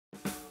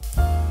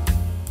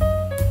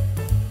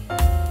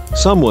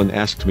Someone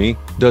asked me,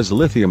 does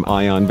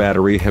lithium-ion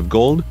battery have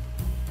gold?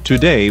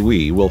 Today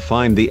we will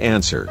find the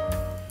answer.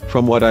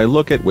 From what I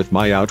look at with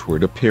my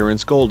outward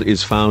appearance, gold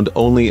is found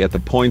only at the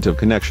point of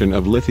connection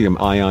of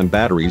lithium-ion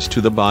batteries to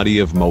the body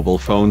of mobile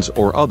phones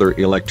or other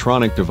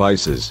electronic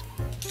devices.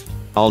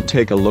 I'll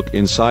take a look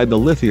inside the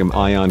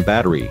lithium-ion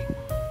battery.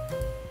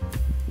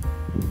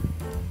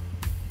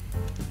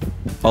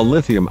 A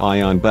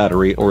lithium-ion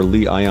battery or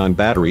Li-ion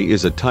battery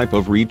is a type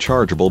of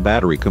rechargeable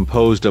battery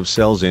composed of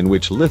cells in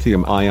which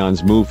lithium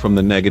ions move from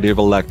the negative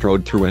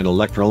electrode through an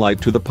electrolyte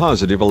to the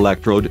positive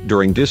electrode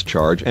during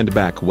discharge and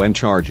back when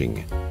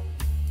charging.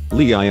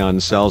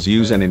 Li-ion cells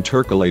use an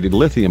intercalated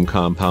lithium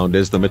compound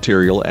as the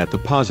material at the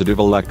positive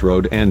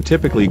electrode and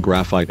typically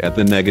graphite at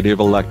the negative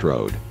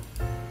electrode.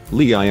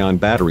 Li-ion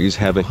batteries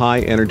have a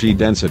high energy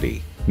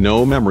density,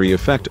 no memory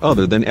effect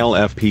other than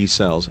LFP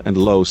cells, and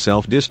low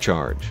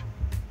self-discharge.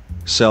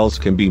 Cells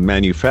can be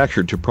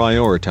manufactured to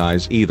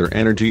prioritize either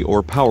energy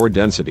or power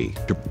density.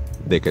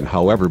 They can,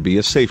 however, be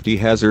a safety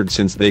hazard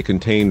since they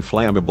contain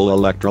flammable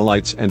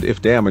electrolytes and,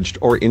 if damaged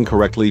or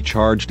incorrectly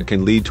charged,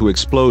 can lead to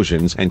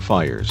explosions and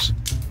fires.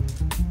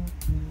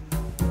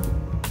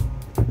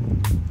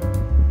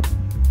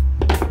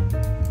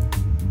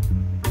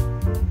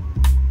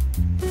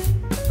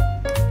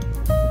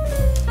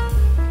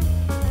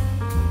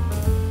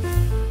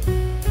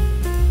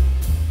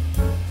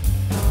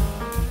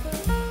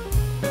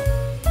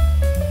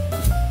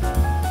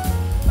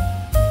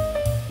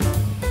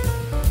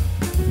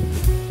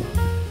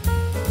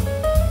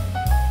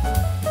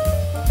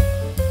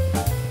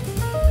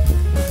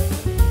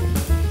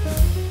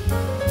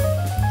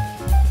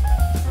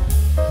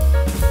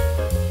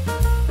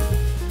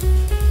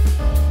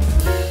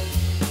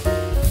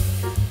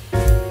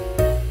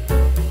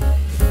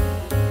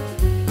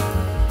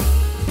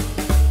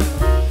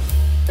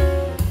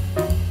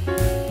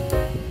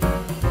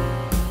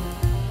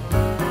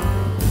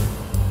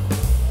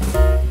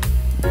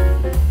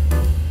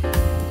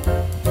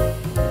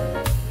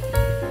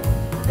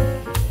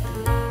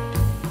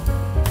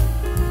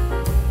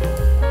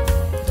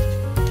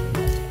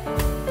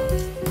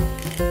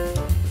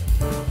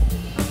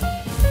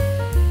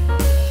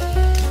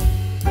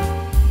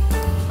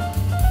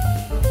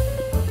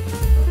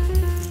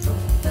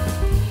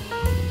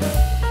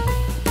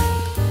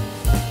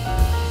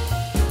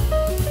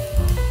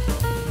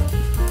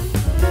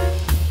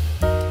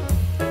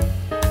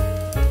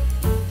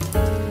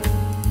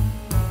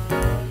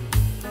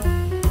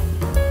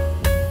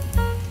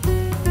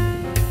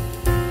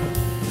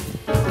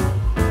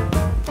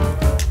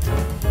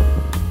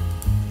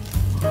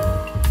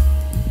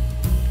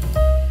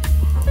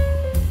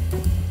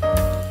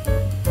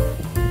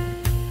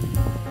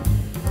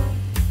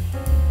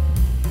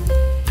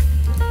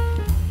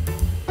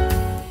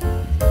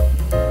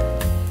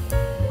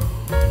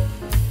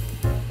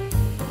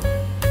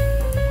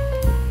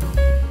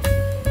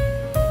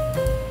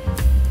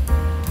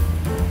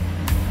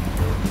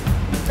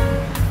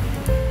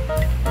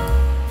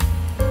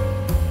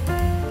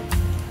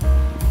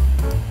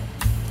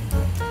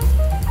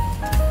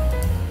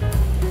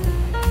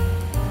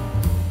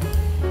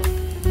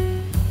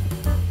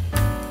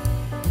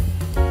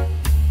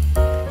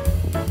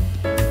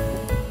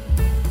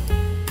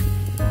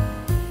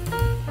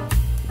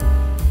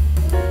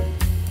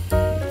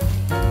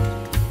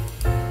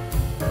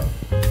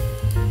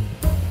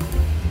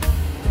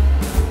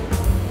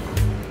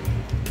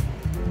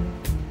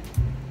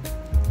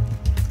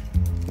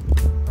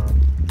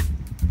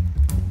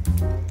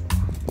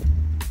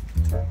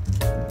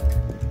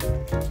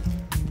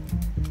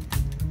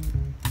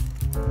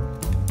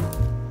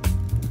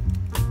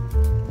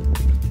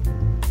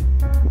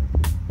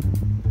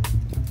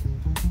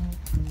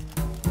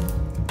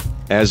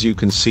 As you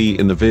can see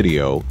in the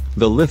video,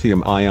 the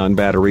lithium-ion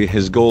battery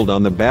has gold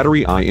on the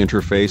battery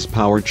iInterface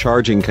power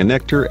charging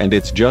connector, and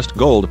it's just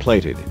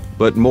gold-plated,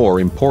 but more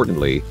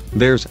importantly,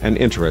 there's an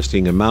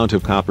interesting amount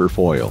of copper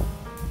foil.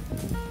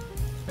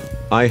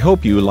 I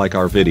hope you like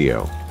our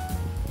video.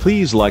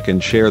 Please like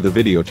and share the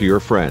video to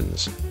your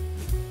friends.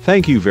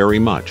 Thank you very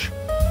much.